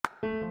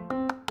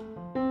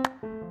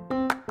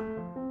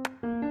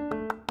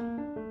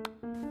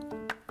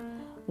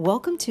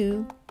Welcome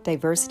to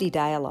Diversity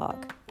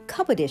Dialogue,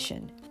 Cub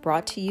Edition,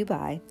 brought to you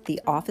by the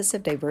Office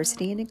of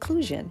Diversity and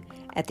Inclusion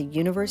at the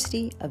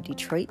University of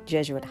Detroit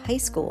Jesuit High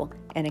School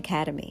and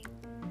Academy.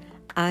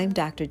 I'm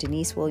Dr.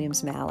 Denise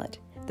Williams Mallett,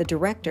 the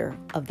Director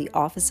of the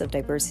Office of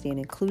Diversity and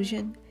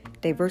Inclusion,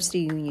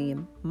 Diversity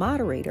Union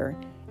moderator,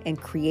 and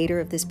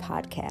creator of this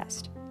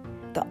podcast.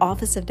 The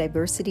Office of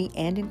Diversity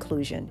and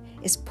Inclusion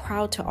is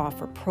proud to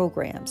offer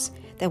programs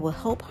that will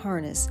help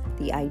harness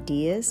the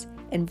ideas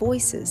and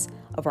voices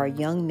of our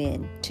young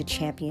men to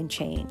champion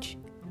change.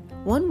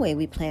 One way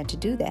we plan to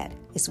do that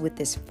is with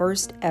this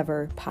first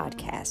ever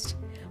podcast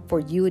for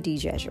UAD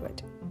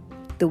Jesuit.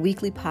 The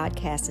weekly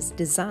podcast is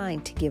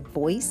designed to give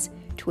voice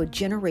to a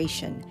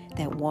generation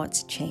that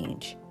wants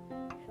change.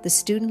 The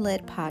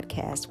student-led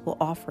podcast will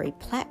offer a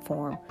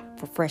platform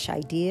for fresh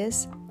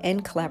ideas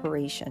and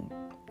collaboration.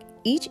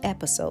 Each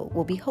episode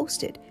will be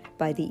hosted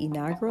by the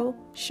inaugural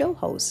show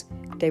host,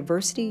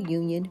 Diversity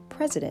Union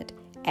President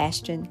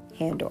Ashton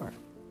Handorf.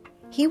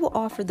 He will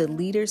offer the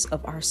leaders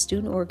of our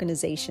student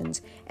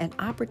organizations an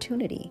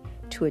opportunity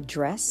to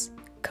address,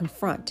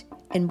 confront,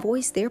 and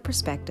voice their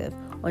perspective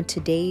on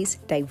today's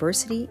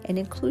diversity and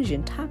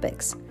inclusion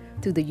topics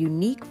through the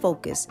unique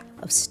focus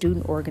of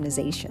student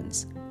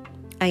organizations.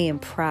 I am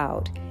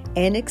proud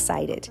and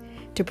excited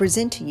to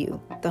present to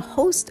you the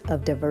host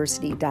of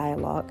Diversity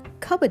Dialogue,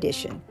 Cub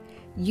Edition,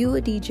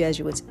 UAD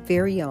Jesuit's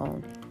very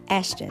own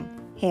Ashton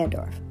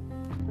Handorf.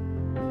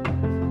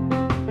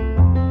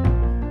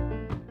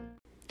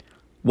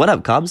 What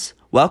up, Cubs?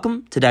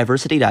 Welcome to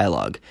Diversity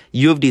Dialogue,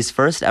 U of D's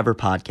first ever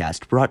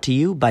podcast brought to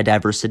you by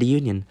Diversity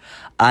Union.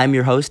 I'm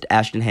your host,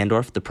 Ashton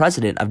Handorf, the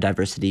president of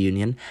Diversity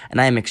Union,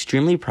 and I am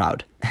extremely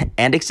proud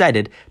and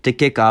excited to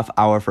kick off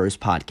our first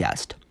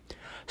podcast.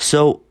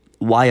 So,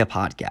 why a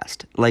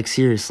podcast? Like,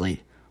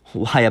 seriously,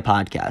 why a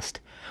podcast?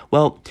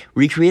 Well,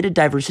 we created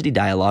Diversity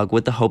Dialogue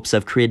with the hopes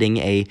of creating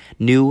a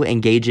new,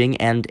 engaging,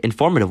 and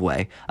informative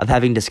way of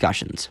having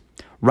discussions.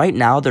 Right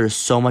now, there's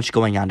so much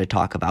going on to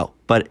talk about,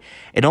 but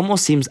it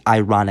almost seems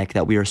ironic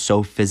that we are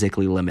so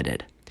physically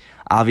limited.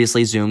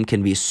 Obviously, Zoom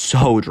can be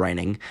so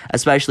draining,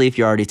 especially if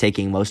you're already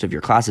taking most of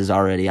your classes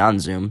already on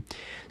Zoom.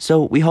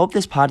 So we hope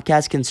this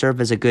podcast can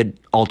serve as a good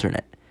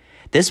alternate.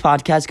 This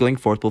podcast going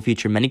forth will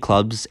feature many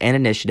clubs and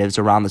initiatives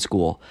around the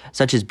school,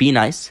 such as Be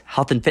Nice,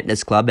 Health and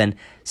Fitness Club, and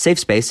Safe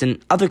Space,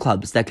 and other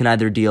clubs that can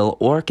either deal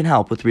or can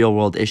help with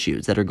real-world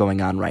issues that are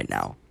going on right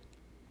now.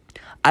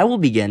 I will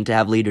begin to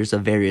have leaders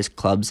of various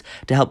clubs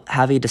to help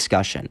have a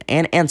discussion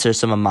and answer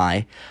some of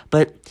my,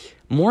 but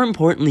more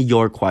importantly,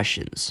 your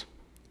questions.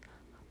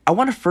 I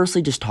want to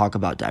firstly just talk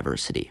about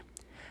diversity.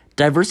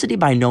 Diversity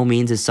by no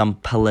means is some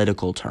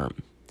political term.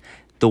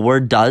 The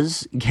word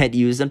does get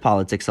used in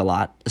politics a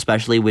lot,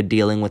 especially with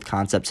dealing with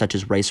concepts such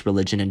as race,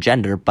 religion, and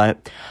gender,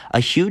 but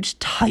a huge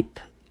type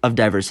of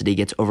diversity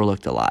gets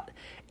overlooked a lot,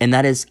 and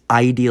that is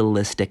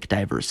idealistic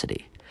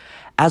diversity.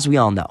 As we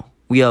all know,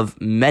 we have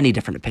many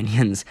different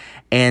opinions,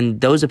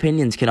 and those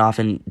opinions can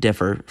often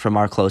differ from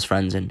our close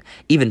friends and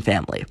even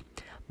family.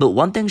 But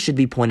one thing should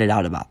be pointed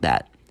out about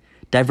that.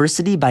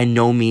 Diversity by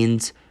no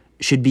means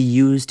should be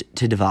used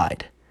to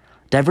divide.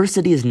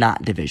 Diversity is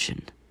not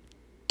division.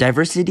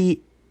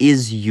 Diversity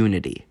is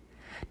unity.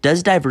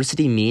 Does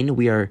diversity mean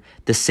we are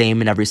the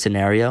same in every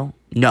scenario?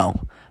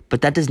 No, but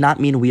that does not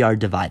mean we are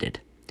divided.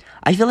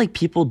 I feel like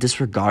people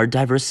disregard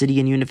diversity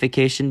and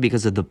unification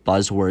because of the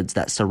buzzwords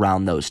that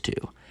surround those two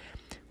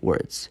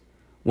words.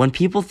 When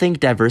people think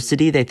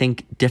diversity, they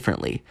think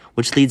differently,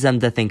 which leads them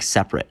to think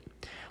separate.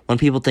 When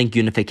people think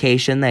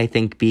unification, they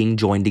think being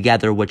joined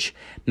together, which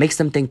makes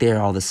them think they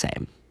are all the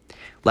same.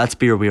 Let's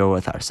be real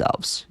with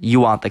ourselves.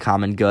 You want the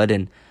common good,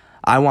 and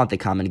I want the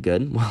common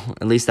good. Well,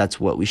 at least that's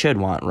what we should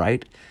want,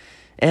 right?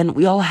 And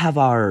we all have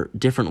our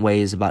different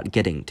ways about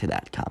getting to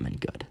that common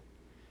good.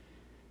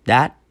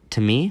 That,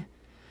 to me,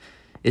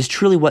 is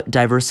truly what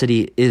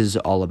diversity is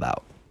all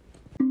about.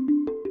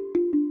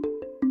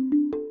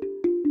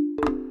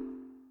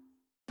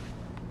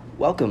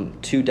 Welcome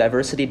to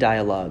Diversity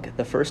Dialogue,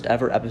 the first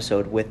ever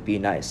episode with Be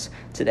Nice.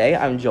 Today,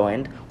 I'm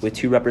joined with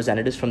two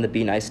representatives from the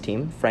Be Nice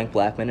team, Frank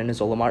Blackman and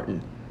Isola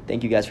Martin.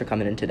 Thank you guys for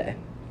coming in today.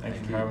 Thank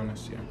you for having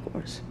us. Yeah. Of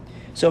course.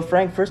 So,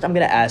 Frank, first I'm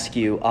going to ask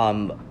you,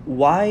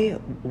 why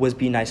was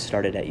Be Nice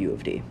started at U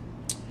of D?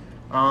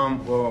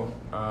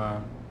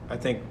 I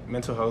think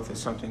mental health is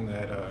something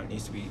that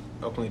needs to be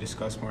openly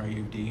discussed more at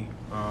U of D.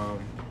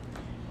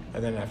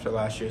 And then after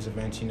last year's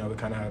events, we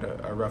kind of had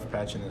a rough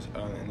patch in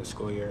the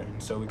school year.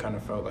 And so we kind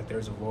of felt like there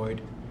was a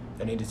void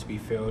that needed to be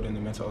filled in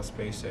the mental health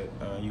space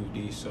at U of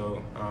D.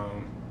 So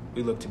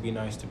we looked to Be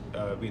Nice to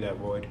be that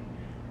void.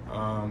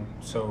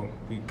 So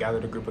we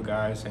gathered a group of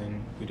guys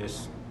and we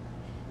just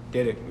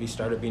did it. We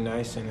started Be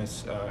Nice, and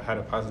it's had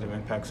a positive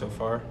impact so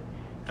far.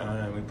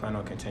 And we plan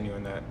on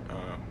continuing that,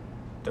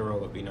 the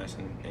role of Be Nice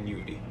in U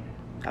of D.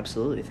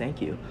 Absolutely,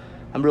 thank you.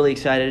 I'm really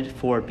excited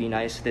for Be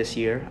Nice this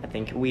year. I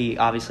think we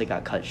obviously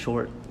got cut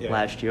short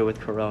last year with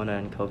Corona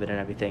and COVID and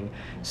everything.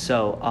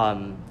 So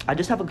I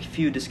just have a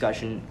few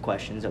discussion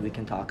questions that we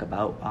can talk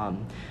about.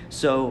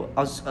 So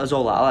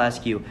Azola, I'll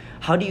ask you,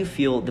 how do you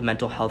feel the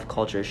mental health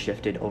culture has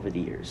shifted over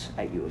the years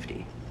at U of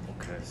D?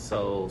 Okay,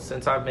 so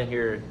since I've been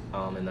here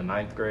in the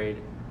 9th grade,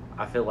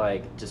 I feel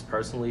like just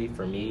personally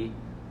for me,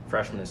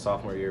 freshman and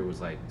sophomore year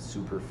was like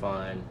super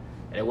fun,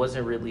 and it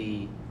wasn't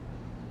really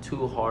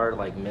too hard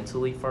like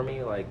mentally for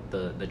me, like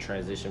the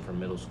transition from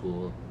middle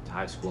school to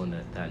high school and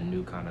that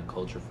new kind of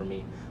culture for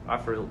me. I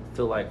feel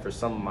like for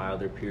some of my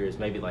other peers,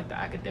 maybe like the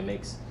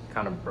academics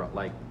kind of brought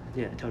like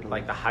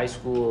like the high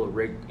school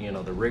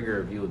the rigor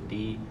of U of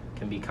D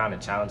can be kind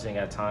of challenging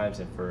at times,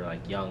 and for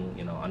like young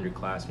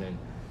underclassmen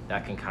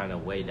that can kind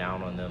of weigh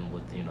down on them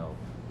with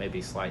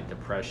maybe slight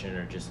depression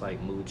or just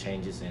like mood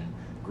changes and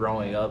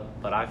growing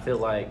up. But I feel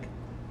like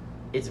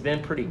it's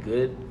been pretty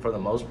good for the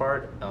most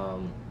part,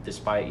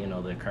 despite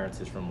the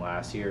occurrences from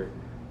last year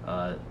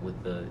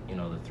with the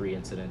the 3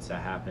 incidents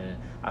that happened.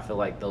 I feel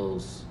like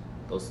those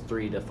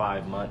 3 to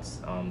 5 months,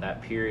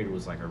 that period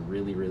was like a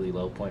really, really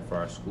low point for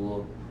our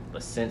school.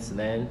 But since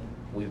then,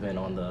 we've been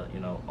on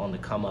the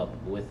come up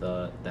with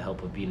the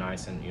help of Be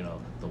Nice and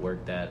the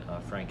work that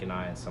Frank and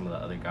I and some of the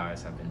other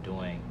guys have been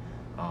doing,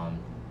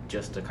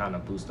 just to kind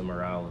of boost the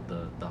morale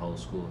of the whole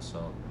school.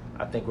 So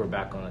I think we're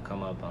back on the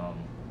come up.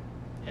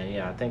 And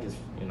yeah, I think it's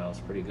it's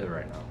pretty good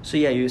right now. So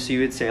yeah, you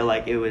would say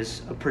like it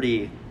was a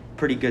pretty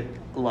good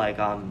like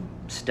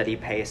steady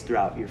pace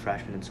throughout your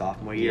freshman and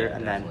sophomore year,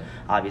 and definitely. then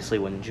obviously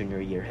when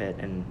junior year hit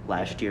and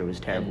last year was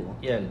terrible.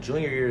 And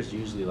junior year is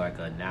usually like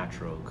a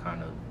natural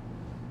kind of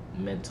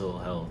mental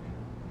health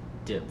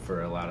dip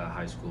for a lot of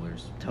high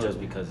schoolers, just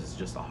because it's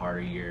just a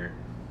harder year,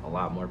 a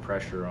lot more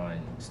pressure on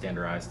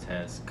standardized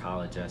tests,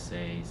 college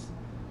essays,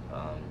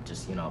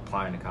 just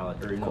applying to college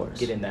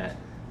or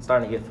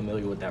starting to get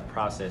familiar with that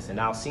process. And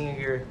now senior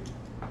year,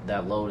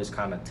 that load is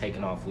kind of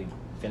taken off. We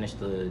finished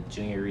the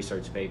junior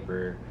research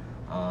paper.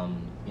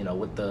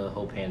 With the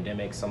whole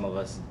pandemic, some of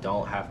us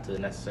don't have to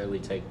necessarily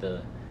take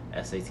the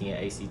SAT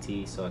and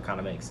ACT, so it kind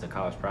of makes the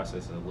college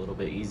process a little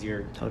bit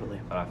easier. Totally.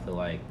 But I feel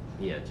like,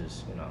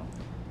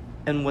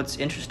 And what's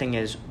interesting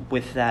is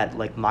with that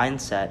like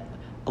mindset,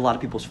 a lot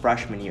of people's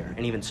freshman year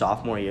and even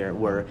sophomore year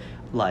were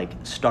like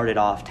started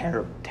off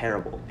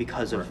terrible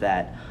because of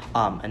that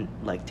and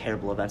like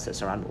terrible events that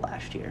surrounded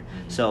last year.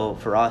 Mm-hmm. So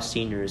for us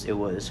seniors, it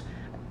was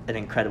an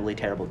incredibly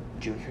terrible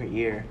junior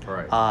year.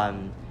 Right.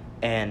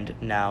 And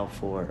now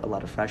for a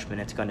lot of freshmen,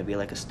 it's going to be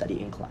like a steady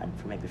incline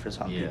for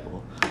some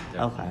people. Definitely.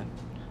 Okay.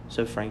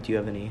 So Frank, do you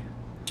have any?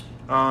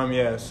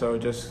 So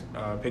just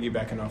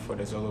piggybacking off what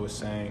Azola was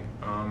saying,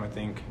 I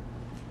think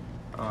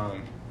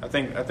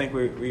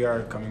we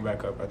are coming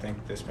back up. I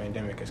think this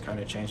pandemic has kind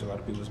of changed a lot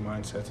of people's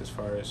mindsets as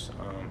far as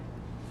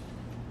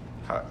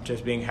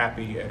just being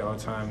happy at all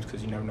times,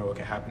 because you never know what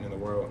can happen in the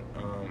world.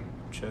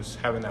 Just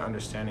having that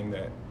understanding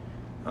that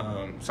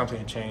something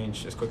can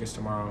change as quick as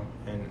tomorrow,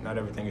 and not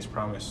everything is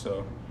promised.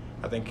 So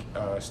I think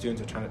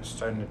students are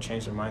starting to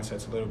change their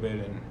mindsets a little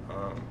bit and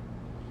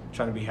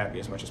trying to be happy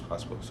as much as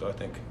possible. So I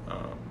think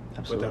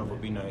with the help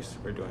of Be Nice,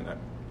 we're doing that.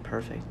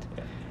 Perfect.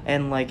 Yeah.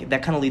 And like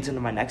that kind of leads into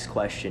my next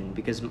question,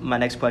 because my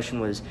next question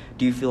was,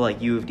 do you feel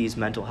like U of D's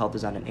mental health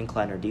is on an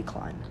incline or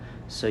decline?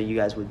 So you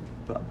guys would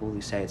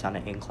probably say it's on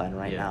an incline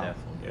right now.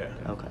 Definitely.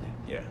 Yeah. Okay.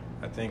 Yeah,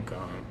 I think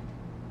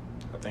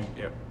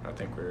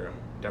we're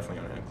definitely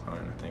on an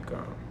incline. I think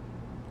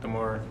the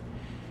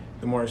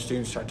more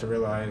students start to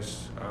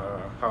realize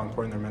how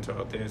important their mental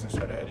health is and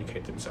start to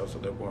educate themselves a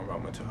little more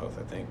about mental health,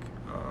 I think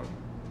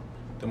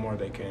the more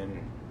they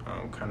can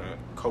kind of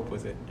cope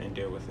with it and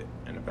deal with it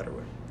in a better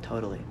way.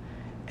 Totally.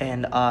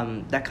 And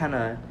that kind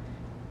of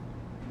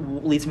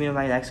leads me to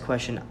my next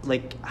question.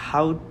 Like,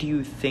 how do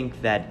you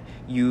think that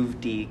U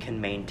of D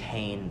can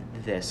maintain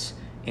this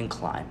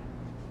incline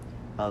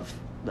of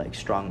like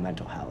strong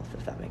mental health,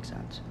 if that makes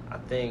sense? I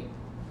think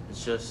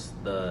it's just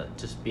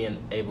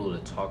being able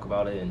to talk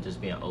about it and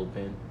just being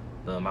open,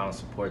 the amount of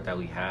support that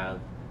we have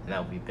and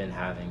that we've been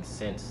having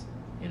since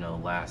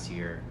last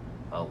year,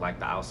 like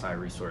the outside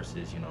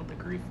resources, the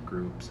grief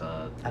groups,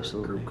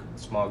 Absolutely.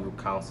 Small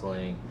group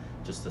counseling,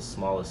 just the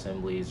small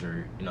assemblies,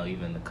 or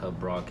even the Cub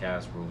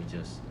broadcast where we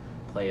just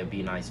play a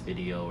Be Nice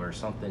video or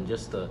something,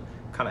 just to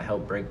kind of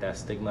help break that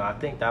stigma. I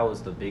think that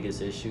was the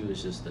biggest issue,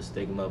 is just the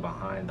stigma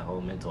behind the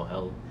whole mental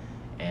health.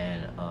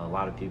 And a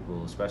lot of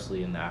people,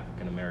 especially in the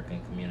African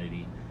American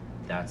community,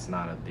 that's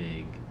not a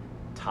big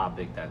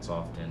topic that's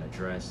often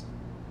addressed.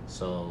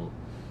 So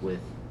with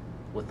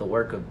the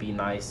work of Be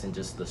Nice and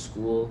just the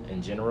school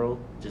in general,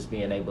 just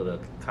being able to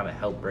kind of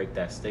help break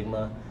that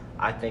stigma,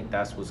 I think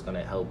that's what's going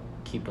to help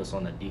keep us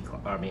on the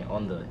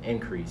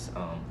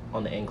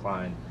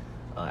incline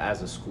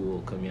as a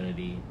school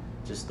community.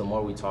 Just the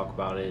more we talk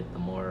about it, the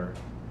more,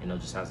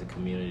 just as a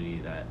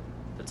community, that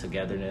the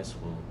togetherness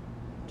will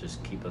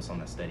just keep us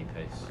on a steady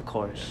pace. Of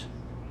course.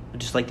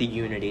 Just like the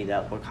unity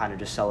that we're kind of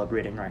just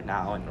celebrating right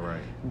now, and Right.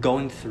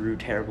 going through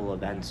terrible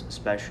events,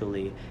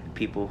 especially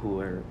people who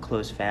are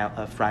close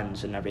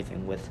friends and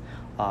everything with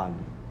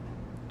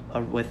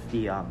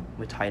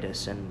with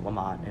Titus and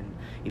Lamont and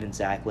even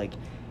Zach, like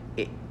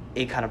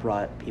it kind of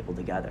brought people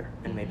together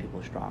and made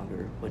people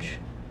stronger, which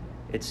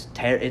it's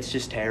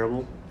just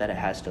terrible that it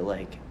has to,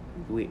 like,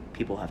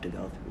 people have to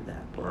go through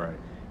that, but Right.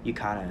 you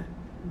kind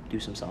of do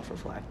some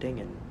self-reflecting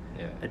and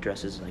Yeah.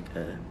 addresses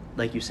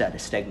like you said, a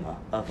stigma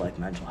of like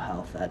mental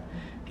health that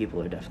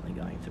people are definitely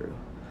going through.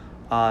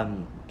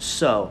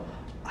 So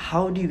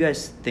how do you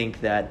guys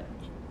think that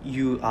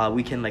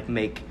we can like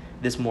make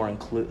this more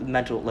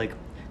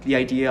the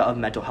idea of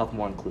mental health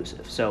more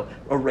inclusive? So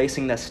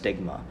erasing that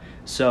stigma.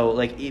 So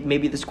like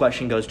maybe this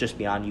question goes just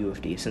beyond U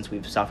of D, since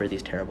we've suffered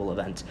these terrible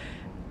events.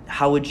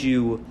 How would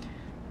you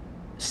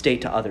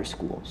state to other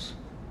schools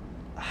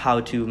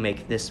how to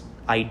make this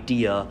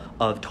idea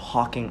of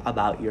talking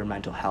about your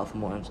mental health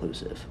more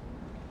inclusive?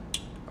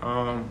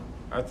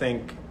 I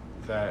think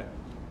that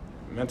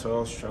mental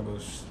health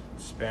struggles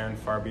span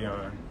far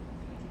beyond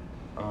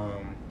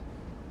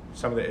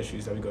some of the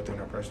issues that we go through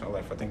in our personal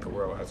life. I think the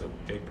world has a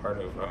big part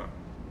of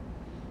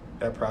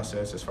that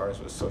process as far as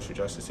with social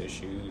justice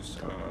issues,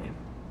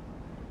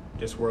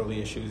 just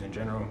worldly issues in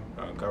general,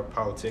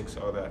 politics,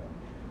 all that.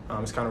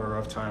 It's kind of a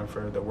rough time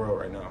for the world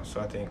right now. So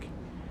I think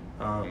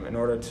in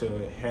order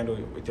to handle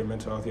it with your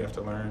mental health, you have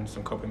to learn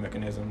some coping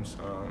mechanisms,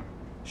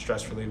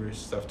 stress relievers,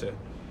 stuff to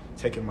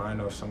take your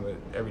mind off some of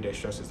the everyday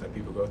stresses that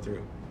people go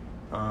through.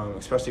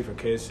 Especially for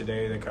kids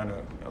today, they're kind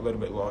of a little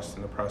bit lost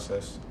in the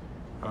process,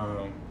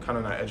 kind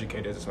of not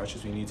educated as much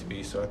as we need to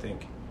be. So I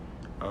think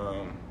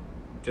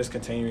just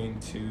continuing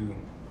to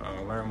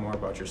learn more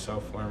about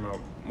yourself, learn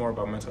more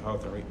about mental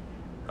health,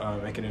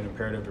 and making it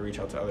imperative to reach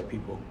out to other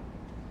people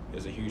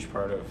is a huge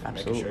part of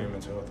Absolutely. making sure your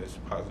mental health is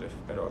positive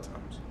at all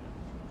times.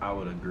 I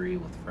would agree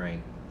with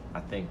Frank. I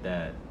think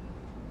that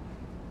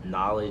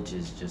knowledge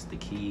is just the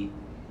key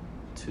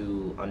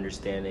to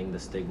understanding the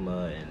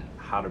stigma and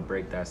how to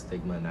break that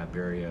stigma and that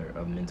barrier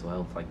of mental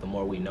health. Like, the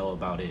more we know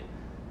about it,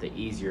 the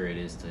easier it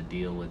is to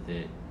deal with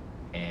it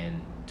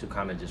and to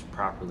kind of just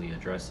properly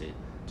address it.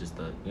 Just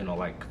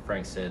like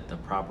Frank said, the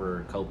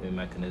proper coping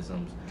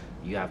mechanisms.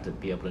 You have to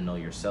be able to know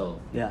yourself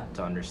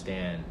to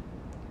understand,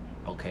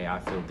 okay, I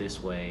feel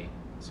this way,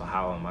 so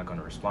how am I going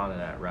to respond to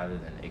that, rather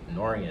than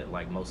ignoring it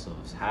like most of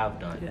us have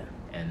done. Yeah.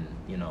 And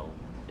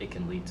it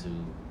can lead to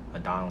a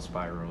down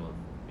spiral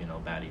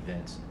of bad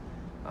events.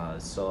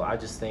 So I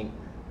just think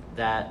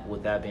that,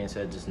 with that being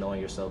said, just knowing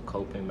yourself,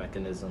 coping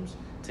mechanisms,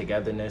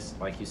 togetherness,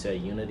 like you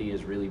said, unity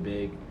is really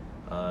big.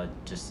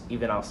 Just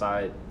even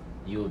outside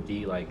U of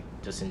D, like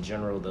just in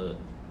general,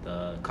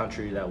 the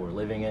country that we're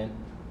living in,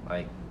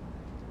 like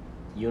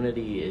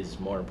unity is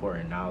more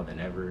important now than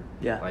ever.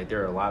 Yeah. Like,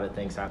 there are a lot of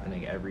things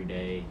happening every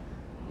day,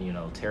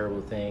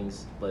 terrible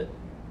things, but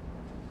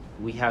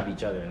we have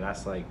each other, and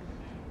that's like,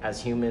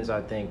 as humans,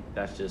 I think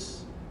that's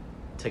just,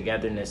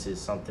 togetherness is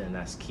something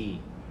that's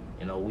key.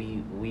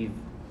 We've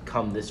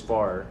come this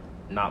far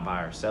not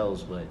by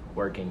ourselves, but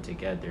working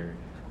together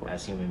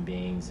as human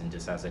beings and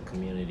just as a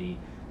community,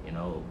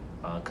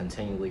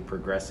 continually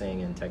progressing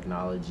in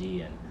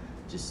technology and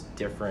just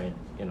different,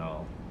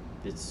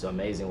 it's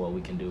amazing what we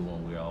can do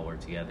when we all work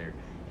together.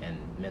 And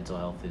mental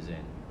health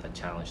isn't a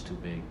challenge too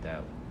big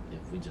that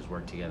if we just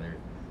work together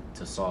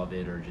to solve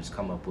it, or just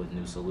come up with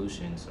new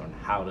solutions on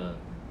how to,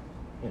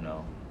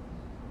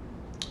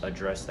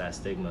 address that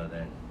stigma,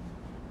 then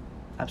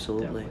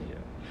Absolutely. definitely, yeah.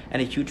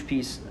 And a huge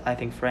piece, I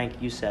think,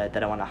 Frank, you said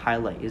that I want to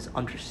highlight is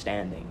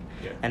understanding.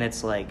 Yeah. And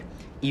it's like,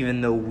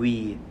 even though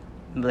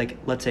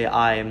let's say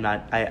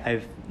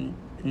I've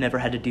never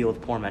had to deal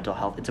with poor mental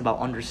health, it's about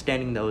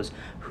understanding those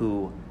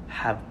who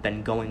have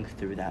been going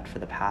through that for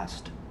the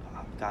past,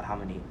 God, how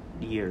many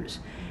years.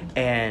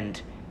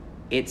 And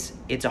it's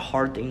a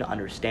hard thing to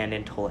understand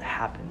until it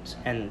happens.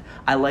 And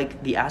I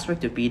like the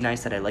aspect of Be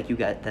Nice that you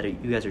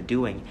guys are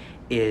doing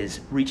is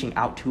reaching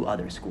out to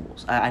other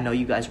schools. I know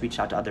you guys reached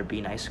out to other Be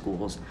Nice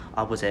schools.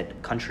 Was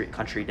it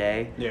Country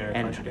Day? Yeah,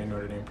 Country Day,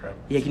 Notre Dame Prep.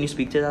 Yeah, can you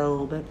speak to that a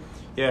little bit?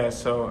 Yeah,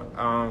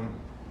 so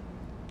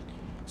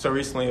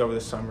recently over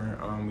the summer,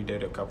 we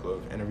did a couple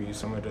of interviews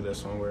similar to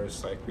this one, where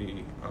it's like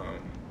we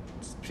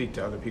speak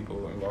to other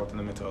people involved in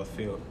the mental health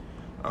field.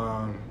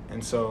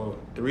 And so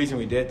the reason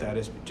we did that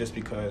is just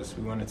because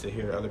we wanted to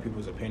hear other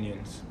people's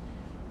opinions.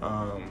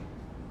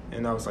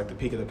 And that was like the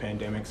peak of the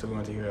pandemic, so we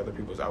wanted to hear other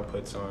people's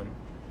outputs on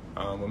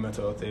what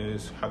mental health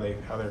is, how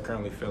they're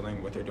currently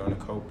feeling, what they're doing to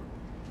cope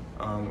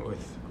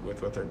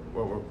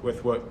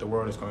with what the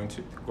world is going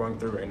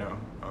through right now.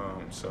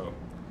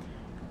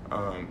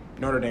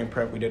 Notre Dame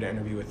Prep, we did an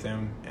interview with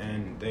them,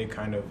 and they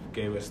kind of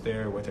gave us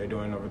what they're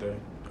doing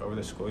over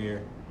the school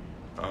year,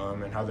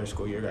 and how their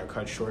school year got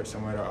cut short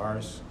similar to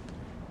ours.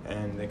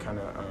 And they kind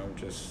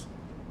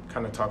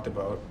of talked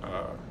about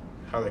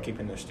how they're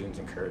keeping their students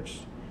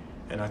encouraged.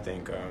 And I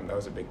think that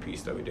was a big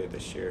piece that we did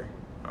this year,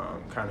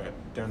 kind of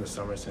during the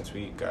summer, since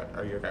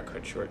our year got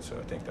cut short. So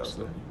I think that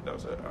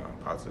was a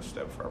positive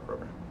step for our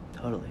program.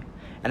 Totally.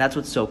 And that's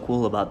what's so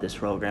cool about this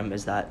program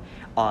is that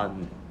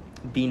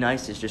Be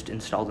Nice is just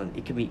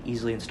it can be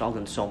easily installed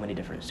in so many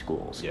different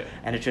schools. Yeah.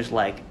 And it's just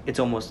like, it's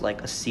almost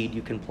like a seed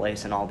you can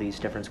place in all these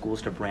different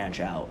schools to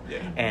branch out.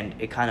 Yeah. And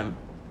it kind of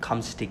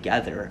comes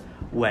together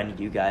when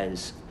you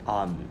guys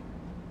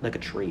like a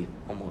tree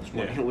almost.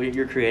 Yeah. When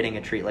you're creating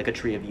a tree, like a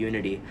tree of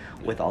unity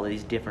with all of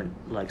these different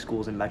like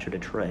schools in Metro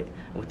Detroit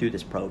through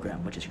this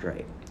program, which is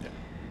great. Yeah.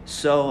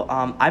 So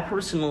I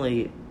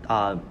personally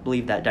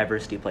believe that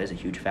diversity plays a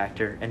huge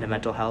factor into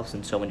mental health,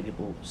 since so many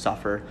people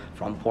suffer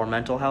from poor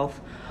mental health.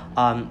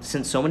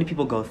 Since so many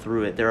people go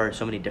through it, there are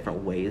so many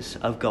different ways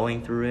of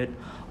going through it.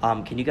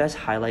 Can you guys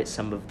highlight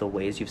some of the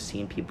ways you've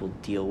seen people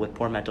deal with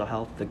poor mental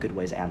health, the good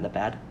ways and the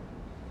bad?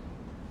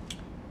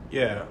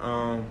 Yeah,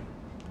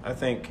 I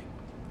think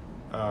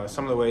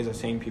some of the ways I've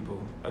seen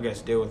people, I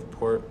guess, deal with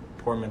poor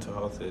mental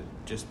health would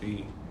just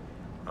be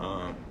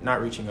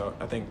not reaching out.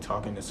 I think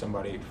talking to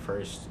somebody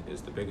first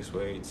is the biggest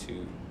way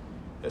to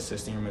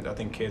assisting your mental. I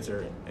think kids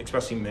are,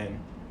 especially men,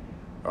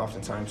 are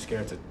oftentimes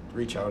scared to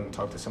reach out and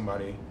talk to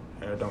somebody,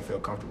 and don't feel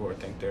comfortable or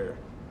think they're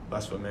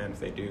less of a man if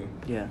they do.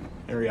 Yeah.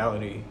 In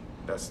reality,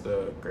 that's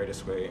the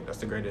greatest way. That's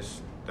the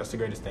greatest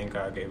thing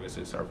God gave us,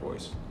 is our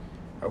voice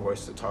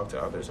to talk to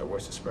others, our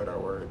voice to spread our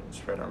word,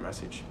 spread our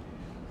message.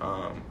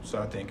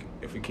 So I think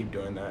if we keep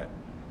doing that,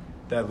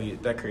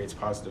 that creates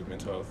positive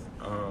mental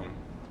health.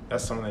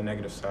 That's some of the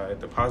negative side.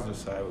 The positive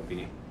side would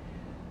be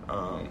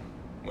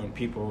when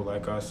people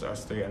like us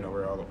three, I know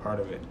we're all a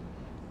part of it,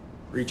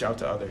 reach out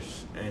to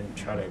others and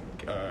try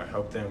to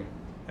help them,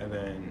 and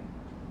then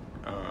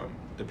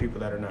the people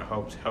that are not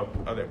helped help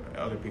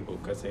other people,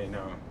 because they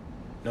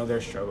know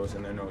their struggles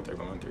and they know what they're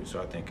going through.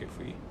 So I think if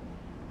we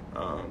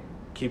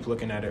keep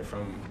looking at it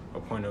from a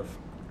point of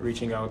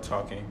reaching out,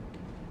 talking,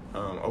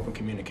 open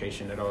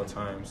communication at all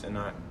times, and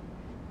not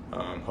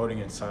holding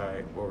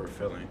inside what we're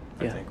feeling,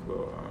 I think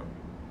we'll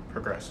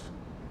progress.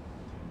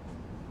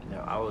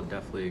 Yeah, I would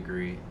definitely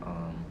agree.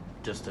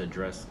 Just to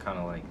address kind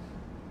of like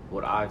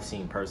what I've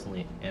seen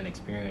personally and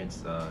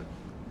experienced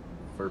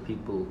for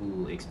people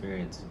who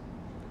experience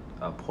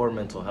poor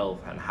mental health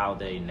and how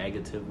they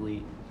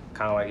negatively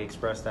kind of like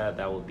express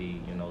that would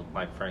be,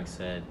 like Frank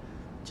said,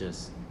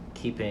 just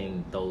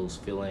keeping those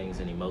feelings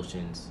and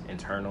emotions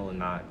internal and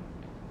not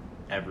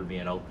ever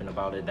being open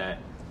about it. That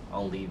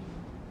only,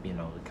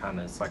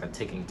 it's like a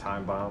ticking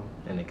time bomb,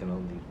 and it can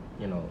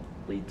only,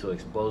 lead to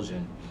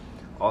explosion.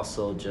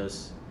 Also,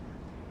 just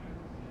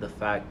the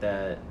fact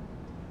that,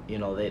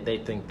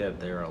 they think that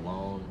they're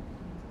alone,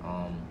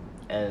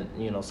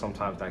 and,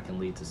 sometimes that can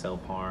lead to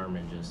self-harm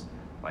and just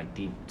like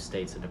deep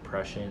states of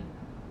depression.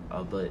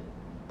 But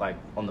like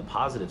on the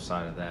positive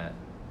side of that,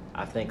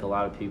 I think a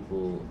lot of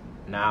people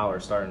now are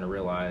starting to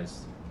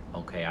realize,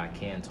 okay, I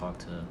can talk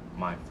to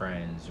my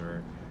friends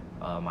or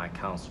my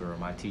counselor or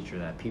my teacher.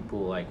 That people,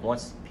 like,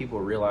 once people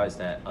realize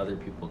that other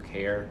people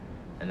care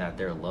and that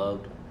they're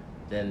loved,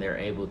 then they're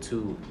able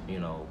to,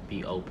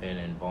 be open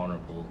and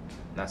vulnerable.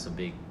 And that's a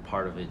big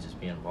part of it, just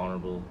being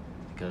vulnerable,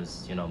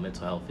 because,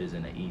 mental health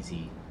isn't an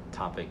easy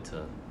topic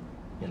to,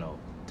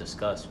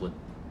 discuss with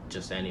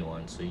just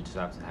anyone. So you just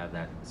have to have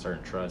that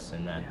certain trust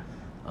and that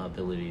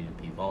ability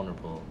to be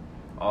vulnerable.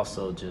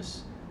 Also,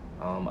 just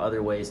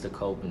other ways to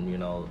cope,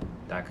 and,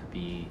 that could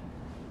be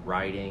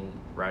writing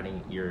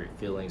your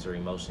feelings or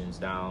emotions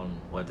down,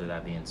 whether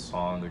that be in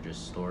song or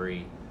just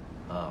story.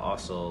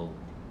 Also,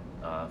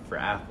 for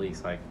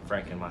athletes like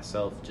Frank and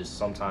myself, just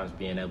sometimes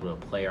being able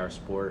to play our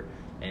sport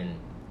and,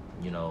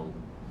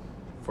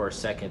 for a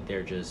second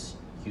there, just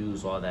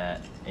use all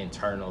that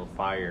internal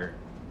fire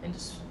and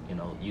just,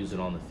 use it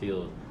on the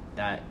field.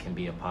 That can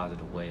be a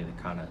positive way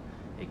to kind of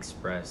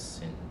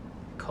express and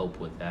cope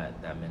with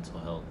that mental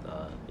health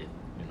if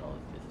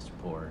it's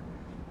poor.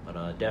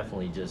 But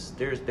definitely just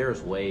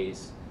there's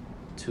ways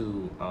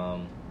to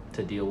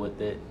deal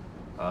with it.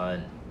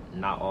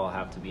 Not all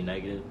have to be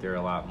negative. There are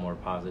a lot more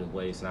positive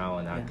ways now,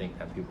 and I think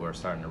that people are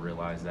starting to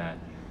realize that.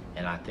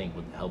 And I think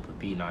with the help of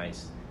Be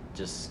Nice,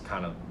 just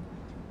kind of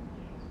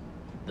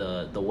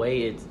the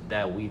way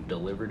that we've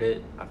delivered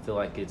it, I feel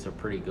like it's a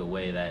pretty good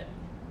way that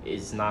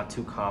is not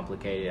too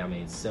complicated. I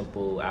mean,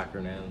 simple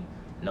acronym: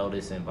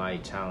 notice,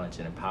 invite, challenge,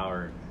 and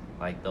empower.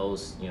 Like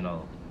those,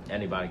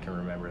 anybody can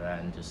remember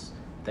that and just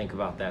think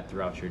about that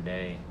throughout your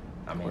day.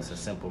 I mean, it's a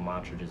simple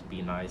mantra, just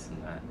be nice,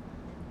 and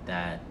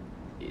that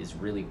is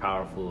really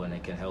powerful, and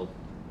it can help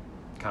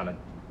kind of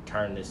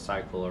turn this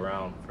cycle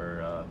around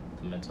for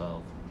the mental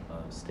health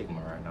stigma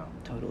right now.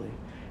 Totally.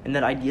 And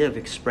that idea of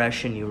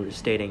expression you were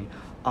stating,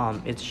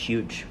 it's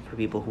huge for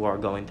people who are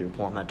going through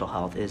poor mental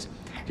health, is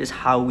just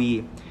how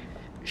we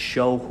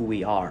show who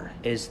we are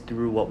is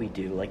through what we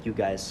do. Like you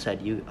guys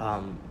said, you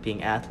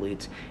being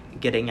athletes,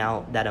 getting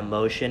out that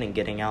emotion and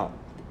getting out,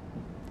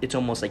 it's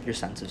almost like your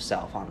sense of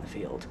self on the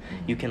field.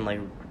 Mm-hmm. You can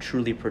like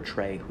truly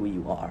portray who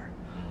you are.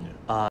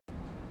 Mm-hmm.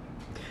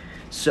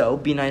 So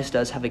Be Nice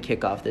does have a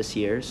kickoff this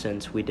year,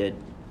 since we did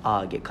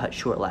get cut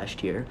short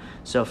last year.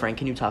 So Frank,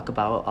 can you talk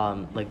about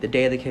like the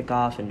day of the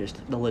kickoff and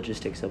just the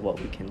logistics of what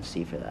we can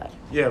see for that?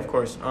 Yeah, of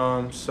course.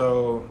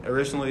 So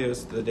originally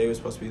the day was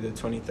supposed to be the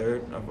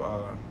 23rd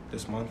of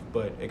this month,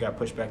 but it got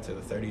pushed back to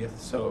the 30th.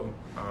 So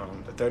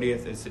the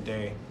 30th is the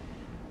day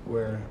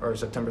or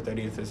September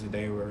 30th is the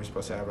day where we're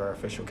supposed to have our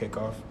official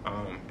kickoff.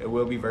 It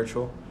will be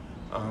virtual.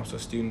 So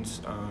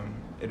students,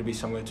 it'll be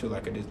similar to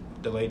like a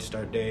delayed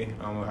start day.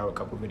 We'll have a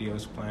couple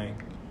videos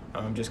playing,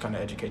 just kind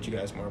of educate you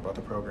guys more about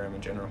the program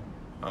in general,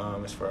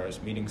 as far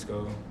as meetings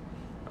go,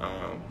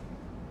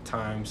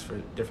 times for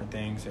different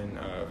things, and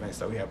events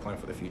that we have planned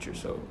for the future.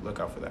 So look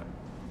out for that.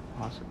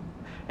 Awesome.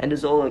 And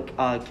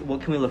Azola,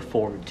 what can we look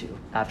forward to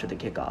after the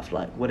kickoff?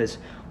 Like,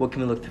 what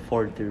can we look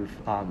forward to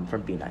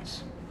from Be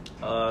Nice?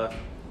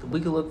 We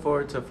could look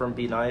forward to from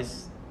Be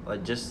Nice,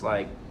 just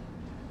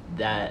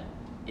that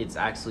it's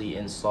actually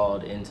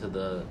installed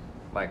into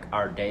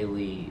our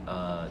daily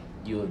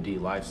U of D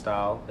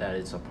lifestyle, that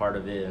it's a part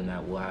of it, and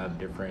that we'll have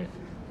different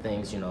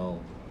things,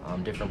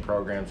 different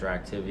programs or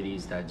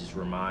activities that just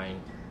remind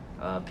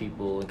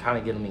people and kind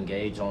of get them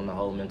engaged on the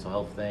whole mental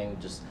health thing,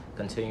 just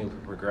continue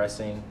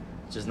progressing,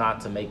 just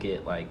not to make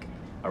it like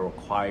a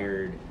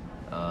required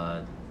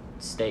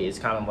state. It's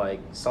kind of like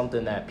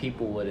something that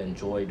people would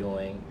enjoy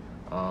doing,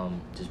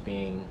 just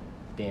being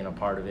a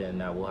part of it, and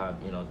that we'll have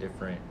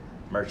different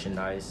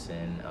merchandise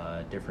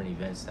and different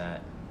events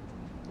that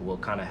will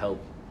kind of help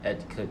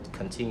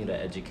continue to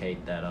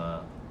educate that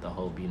the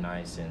whole Be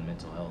Nice and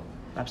mental health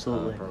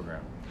Absolutely.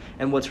 Program.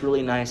 And what's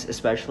really nice,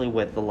 especially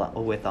with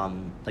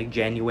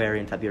January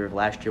and February of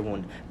last year,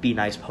 when Be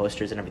Nice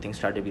posters and everything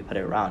started to be put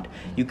around,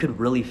 you could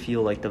really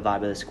feel like the vibe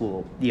of the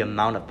school, the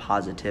amount of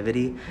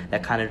positivity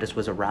that kind of just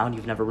was around.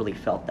 You've never really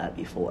felt that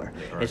before.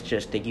 Right. It's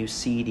just that you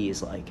see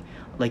these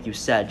like you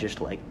said,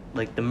 just like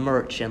the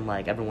merch, and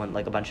like everyone,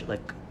 like a bunch of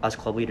like us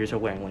club leaders are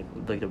wearing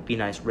like the Be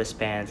Nice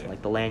wristbands and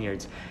like the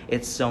lanyards.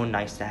 It's so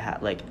nice to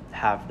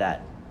have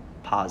that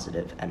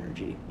positive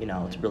energy.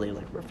 It's really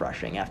like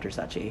refreshing after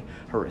such a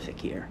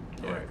horrific year.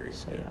 Yeah, I agree.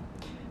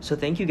 So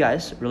thank you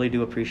guys. Really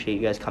do appreciate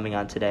you guys coming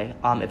on today.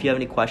 If you have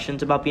any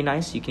questions about Be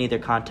Nice, you can either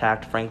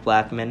contact Frank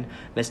Blackman,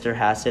 Mr.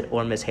 Hassett,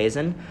 or Ms.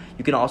 Hazen.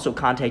 You can also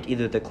contact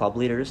either the club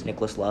leaders,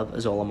 Nicholas Love,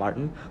 Azola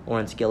Martin,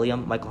 Lawrence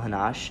Gilliam, Michael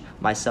Hanash,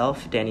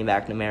 myself, Danny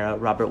McNamara,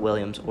 Robert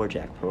Williams, or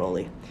Jack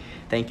Paroli.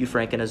 Thank you,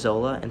 Frank and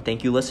Azola, and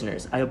thank you,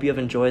 listeners. I hope you have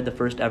enjoyed the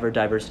first ever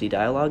Diversity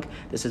Dialogue.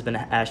 This has been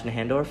Ashton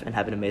Handorf, and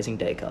have an amazing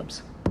day,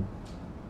 Cubs.